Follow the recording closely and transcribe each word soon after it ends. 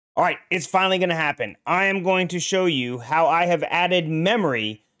All right, it's finally going to happen. I am going to show you how I have added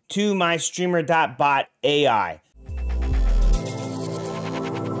memory to my Streamer.bot AI.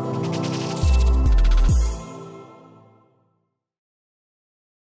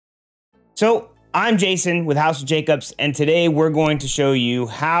 So I'm Jason with House of Jacobs, and today we're going to show you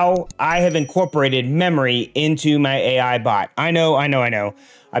how I have incorporated memory into my AI bot. I know.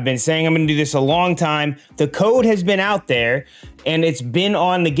 I've been saying I'm going to do this a long time. The code has been out there, and it's been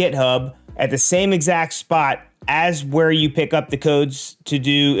on the GitHub at the same exact spot as where you pick up the codes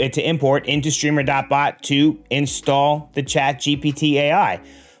to import into Streamer.bot to install the ChatGPT AI.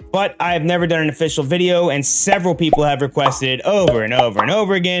 But I've never done an official video, and several people have requested it over and over and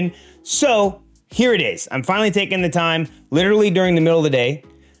over again. So here it is. I'm finally taking the time, literally during the middle of the day.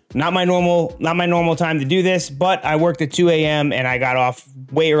 Not my normal time to do this, but I worked at 2 a.m. and I got off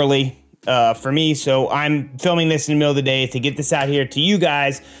way early for me. So I'm filming this in the middle of the day to get this out here to you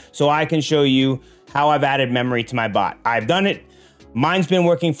guys so I can show you how I've added memory to my bot. I've done it. Mine's been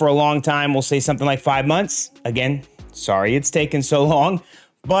working for a long time. We'll say something like 5 months. Again, sorry it's taken so long,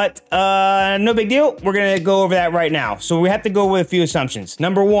 but no big deal. We're gonna go over that right now. So we have to go with a few assumptions.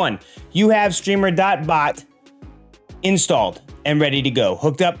 Number one, you have Streamer.bot installed and ready to go,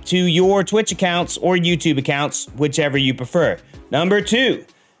 hooked up to your Twitch accounts or YouTube accounts, whichever you prefer. Number two,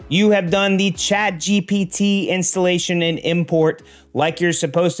 you have done the ChatGPT installation and import like you're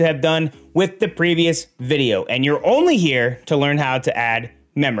supposed to have done with the previous video, and you're only here to learn how to add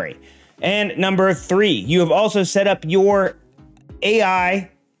memory. And number three, you have also set up your AI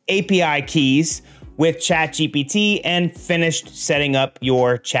API keys with ChatGPT and finished setting up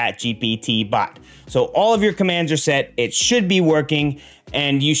your ChatGPT bot. So all of your commands are set, it should be working,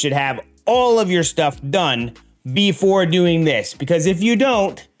 and you should have all of your stuff done before doing this. Because if you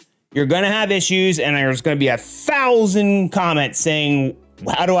don't, you're gonna have issues, and there's gonna be 1,000 comments saying,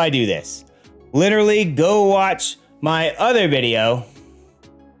 how do I do this? Literally, go watch my other video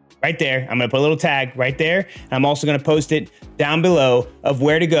right there. I'm gonna put a little tag right there. I'm also gonna post it down below of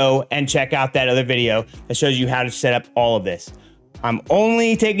where to go and check out that other video that shows you how to set up all of this. I'm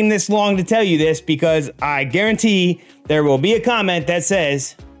only taking this long to tell you this because I guarantee there will be a comment that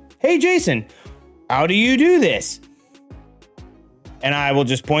says, hey Jason, how do you do this? And I will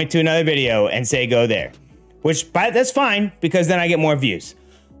just point to another video and say, go there. That's fine, because then I get more views.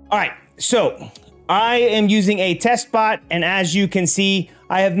 All right, so I am using a test bot, and as you can see,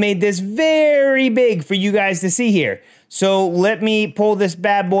 I have made this very big for you guys to see here. So let me pull this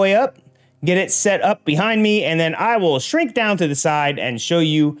bad boy up, get it set up behind me, and then I will shrink down to the side and show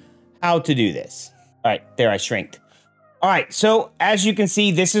you how to do this. All right, there I shrinked. All right, so as you can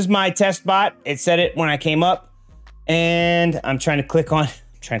see, this is my test bot. It said it when I came up, and I'm trying to click on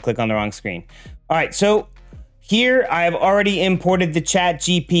the wrong screen. All right, so here I have already imported the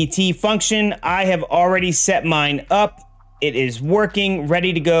ChatGPT function. I have already set mine up. It is working,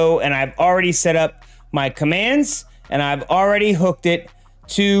 ready to go, and I've already set up my commands, and I've already hooked it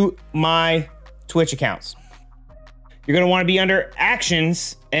to my Twitch accounts. You're gonna wanna be under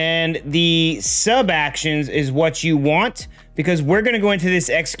actions, and the sub actions is what you want, because we're gonna go into this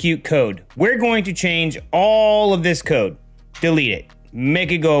execute code. We're going to change all of this code, delete it,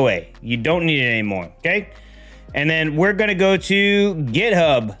 make it go away. You don't need it anymore, okay? And then we're gonna go to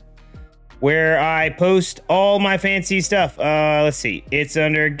GitHub, where I post all my fancy stuff. Let's see, it's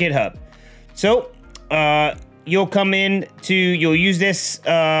under GitHub. So you'll use this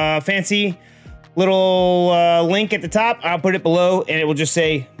fancy little link at the top. I'll put it below, and it will just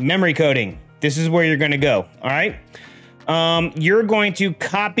say memory coding. This is where you're gonna go, all right? You're going to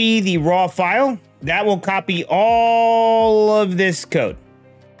copy the raw file. That will copy all of this code,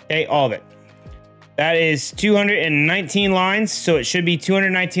 okay, all of it. That is 219 lines, so it should be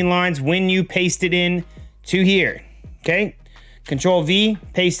 219 lines when you paste it in to here, okay? Control V,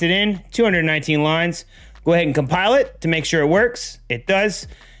 paste it in, 219 lines. Go ahead and compile it to make sure it works. It does.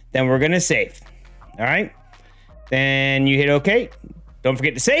 Then we're gonna save, all right? Then you hit okay. Don't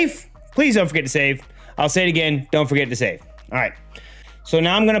forget to save. Please don't forget to save. I'll say it again, don't forget to save. All right, so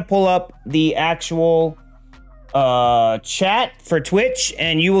now I'm gonna pull up the actual chat for Twitch,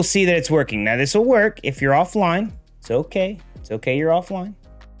 and you will see that it's working. Now this will work if you're offline. It's okay. It's okay you're offline.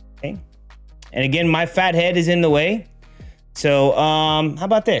 Okay. And again, my fat head is in the way. So how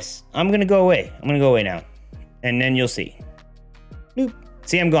about this? I'm gonna go away. I'm gonna go away now. And then you'll see. Boop.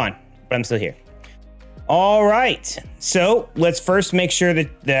 See, I'm gone, but I'm still here. All right. So let's first make sure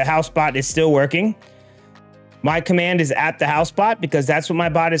that the house bot is still working. My command is at the house bot because that's what my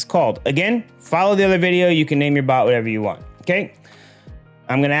bot is called. Again, follow the other video. You can name your bot whatever you want. Okay.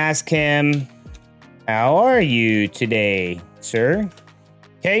 I'm going to ask him, how are you today, sir?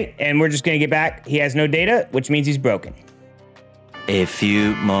 Okay, and we're just gonna get back. He has no data, which means he's broken. A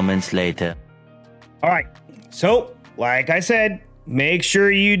few moments later. All right, so like I said, make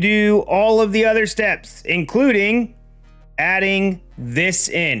sure you do all of the other steps, including adding this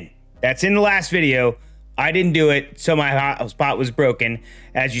in. That's in the last video. I didn't do it, so my hotspot was broken.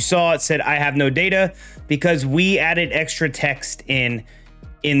 As you saw, it said I have no data because we added extra text in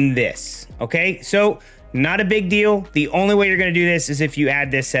this, okay? So not a big deal. The only way you're gonna do this is if you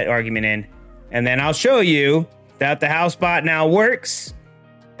add this set argument in, and then I'll show you that the hotspot now works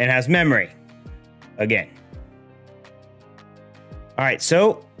and has memory again. All right,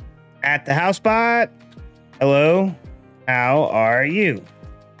 so at the hotspot, hello, how are you?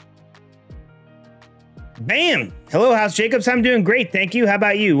 Bam! Hello, House Jacobs. I'm doing great, thank you. How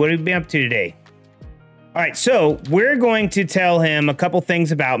about you? What have you been up to today? All right, so we're going to tell him a couple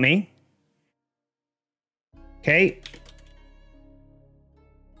things about me. Okay.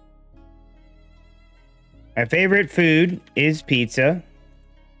 My favorite food is pizza.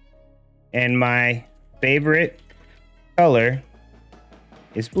 And my favorite color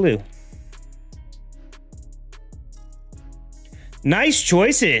is blue. Nice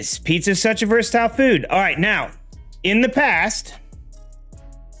choices. Pizza is such a versatile food. All right, now, in the past,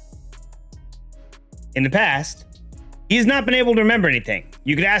 he's not been able to remember anything.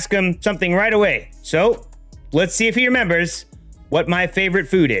 You could ask him something right away. So let's see if he remembers what my favorite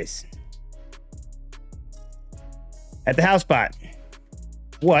food is. At the hotspot,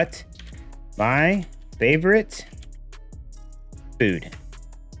 what my favorite food?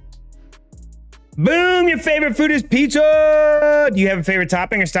 Boom, your favorite food is pizza. Do you have a favorite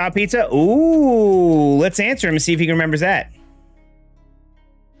topping or style pizza? Ooh, let's answer him and see if he remembers that.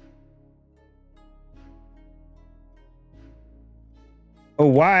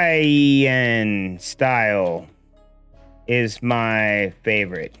 Hawaiian style is my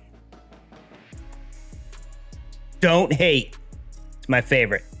favorite. Don't hate. It's my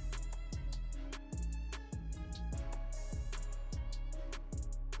favorite.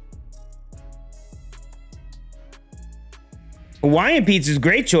 Hawaiian pizza is a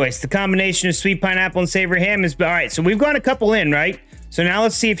great choice. The combination of sweet pineapple and savory ham is... All right, so we've gone a couple in, right? So now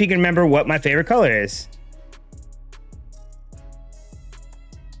let's see if he can remember what my favorite color is.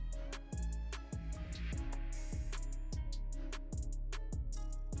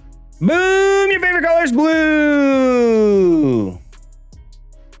 Boom! Your favorite color is blue!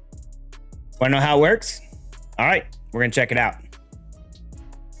 Want to know how it works? All right, we're going to check it out.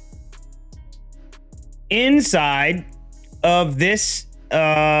 Inside of this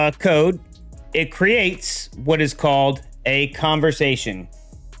code, it creates what is called a conversation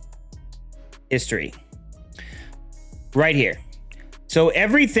history. Right here. So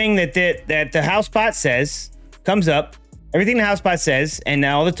everything that the hotspot says comes up. Everything the hotspot says and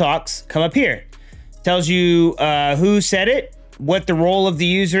all the talks come up here. Tells you who said it, what the role of the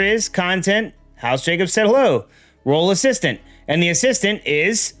user is, content. House Jacobs said hello. Role assistant. And the assistant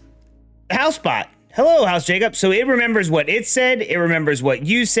is the hotspot. Hello, House Jacob. So it remembers what it said. It remembers what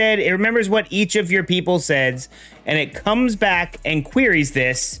you said. It remembers what each of your people said. And it comes back and queries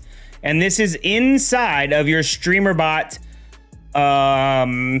this. And this is inside of your Streamer.bot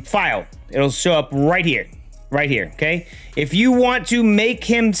file. It'll show up right here. Right here, okay? If you want to make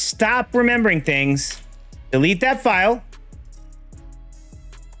him stop remembering things, delete that file.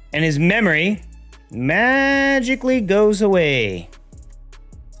 And his memory magically goes away.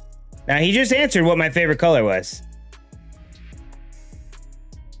 Now, he just answered what my favorite color was.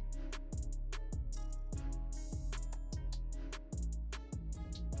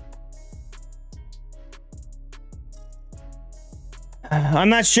 I'm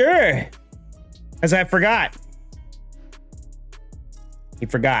not sure, because I forgot. He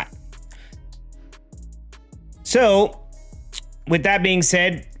forgot. So, with that being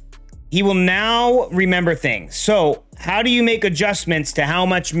said, he will now remember things. So, how do you make adjustments to how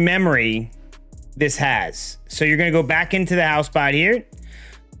much memory this has? So, you're going to go back into the hotspot here.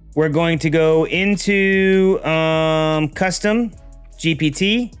 We're going to go into custom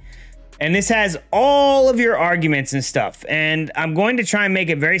GPT. And this has all of your arguments and stuff. And I'm going to try and make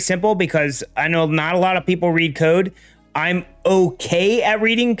it very simple because I know not a lot of people read code. I'm okay at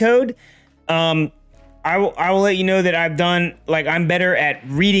reading code. I will let you know that I'm better at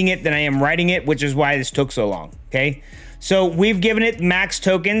reading it than I am writing it, which is why this took so long, okay? So we've given it max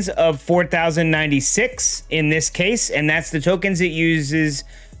tokens of 4,096 in this case, and that's the tokens it uses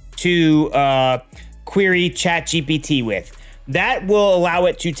to query ChatGPT with. That will allow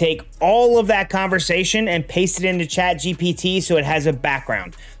it to take all of that conversation and paste it into ChatGPT so it has a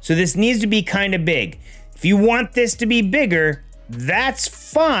background. So this needs to be kind of big. If you want this to be bigger, that's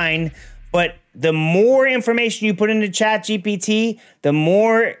fine. But the more information you put into ChatGPT, the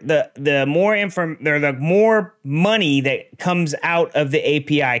more more money that comes out of the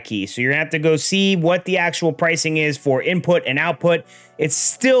API key. So you're gonna have to go see what the actual pricing is for input and output. It's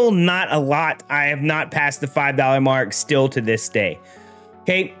still not a lot. I have not passed the $5 mark still to this day.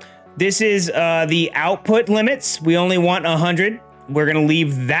 Okay, this is the output limits. We only want 100. We're gonna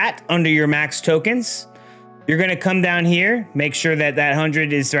leave that under your max tokens. You're gonna come down here, make sure that that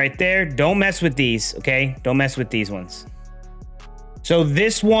 100 is right there. Don't mess with these, okay? Don't mess with these ones. So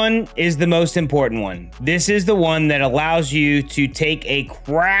this one is the most important one. This is the one that allows you to take a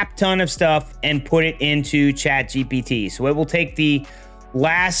crap ton of stuff and put it into ChatGPT. So it will take the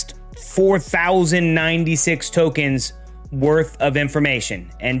last 4,096 tokens worth of information.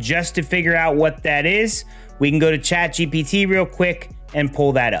 And just to figure out what that is, we can go to ChatGPT real quick and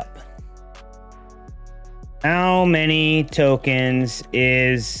pull that up. How many tokens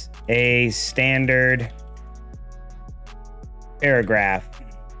is a standard paragraph?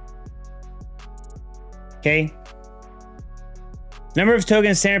 Okay. Number of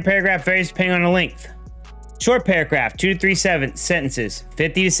tokens standard paragraph varies depending on the length. Short paragraph, 2 to 3 sentences,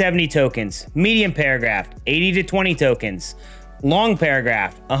 50 to 70 tokens. Medium paragraph, 80 to 20 tokens. Long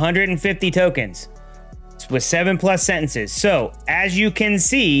paragraph, 150 tokens with 7+ sentences. So as you can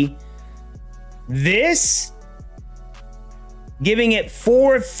see, this, giving it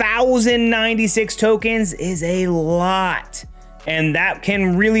 4,096 tokens is a lot. And that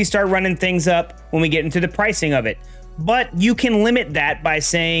can really start running things up when we get into the pricing of it. But you can limit that by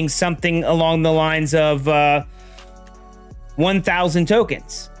saying something along the lines of 1,000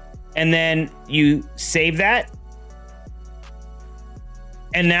 tokens. And then you save that.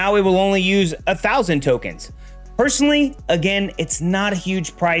 And now it will only use 1,000 tokens. Personally, again, it's not a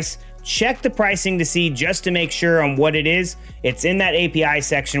huge price. Check the pricing to see, just to make sure on what it is. It's in that API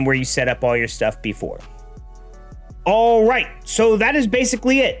section where you set up all your stuff before. All right, so that is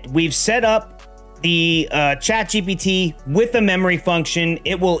basically it. We've set up the ChatGPT with a memory function.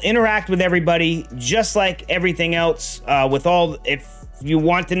 It will interact with everybody just like everything else. If you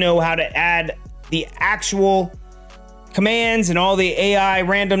want to know how to add the actual commands and all the AI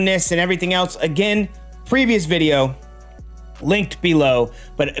randomness and everything else, again, previous video linked below.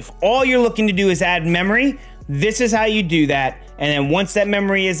 But if all you're looking to do is add memory, this is how you do that. And then once that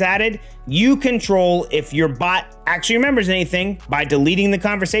memory is added, you control if your bot actually remembers anything by deleting the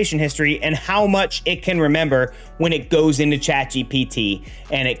conversation history and how much it can remember when it goes into ChatGPT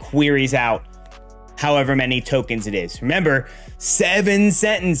and it queries out however many tokens it is. Remember, 7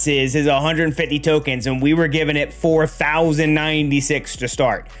 sentences is 150 tokens, and we were giving it 4,096 to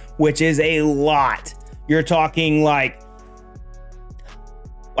start, which is a lot. You're talking like,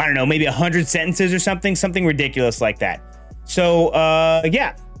 I don't know, maybe 100 sentences or something ridiculous like that. So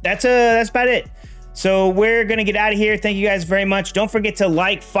yeah, that's about it. So we're gonna get out of here. Thank you guys very much. Don't forget to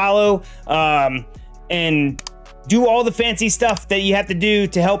like, follow, and do all the fancy stuff that you have to do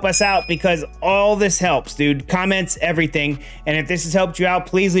to help us out, because all this helps, dude. Comments, everything. And if this has helped you out,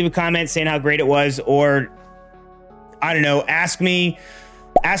 please leave a comment saying how great it was, or I don't know, ask me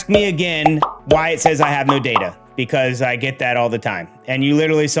again why it says I have no data, because I get that all the time. And you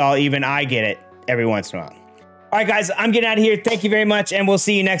literally saw even I get it every once in a while. All right, guys, I'm getting out of here. Thank you very much, and we'll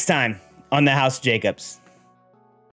see you next time on the House of Jacobs.